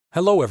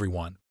Hello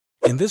everyone.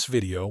 In this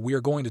video, we are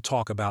going to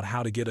talk about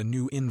how to get a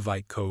new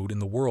invite code in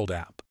the World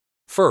app.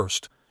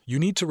 First, you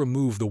need to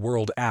remove the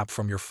World app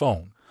from your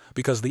phone,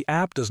 because the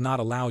app does not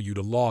allow you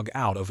to log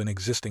out of an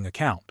existing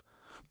account.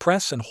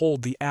 Press and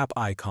hold the app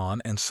icon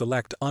and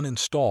select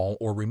Uninstall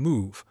or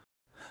Remove.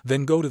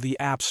 Then go to the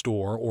App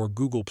Store or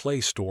Google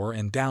Play Store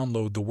and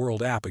download the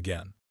World app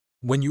again.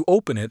 When you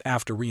open it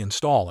after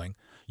reinstalling,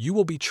 you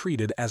will be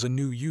treated as a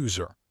new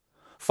user.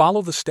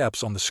 Follow the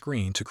steps on the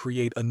screen to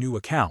create a new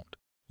account.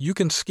 You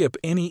can skip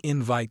any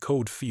invite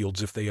code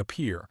fields if they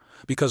appear,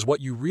 because what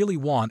you really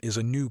want is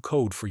a new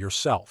code for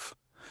yourself.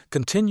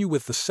 Continue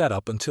with the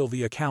setup until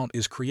the account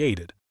is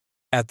created.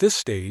 At this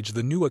stage,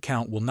 the new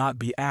account will not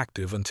be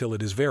active until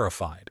it is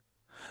verified.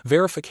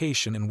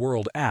 Verification in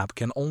World app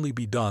can only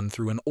be done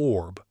through an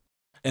orb.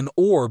 An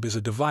orb is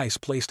a device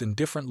placed in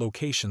different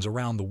locations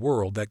around the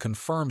world that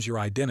confirms your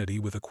identity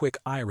with a quick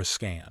iris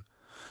scan.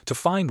 To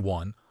find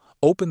one,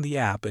 open the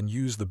app and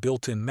use the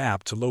built-in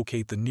map to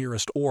locate the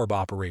nearest orb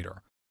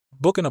operator.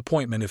 Book an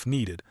appointment if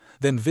needed,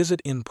 then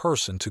visit in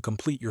person to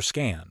complete your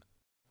scan.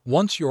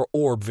 Once your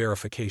orb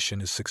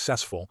verification is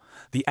successful,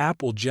 the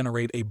app will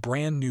generate a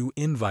brand new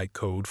invite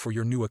code for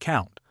your new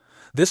account.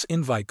 This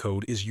invite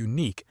code is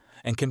unique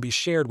and can be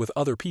shared with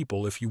other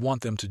people if you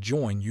want them to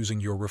join using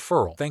your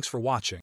referral. Thanks for watching.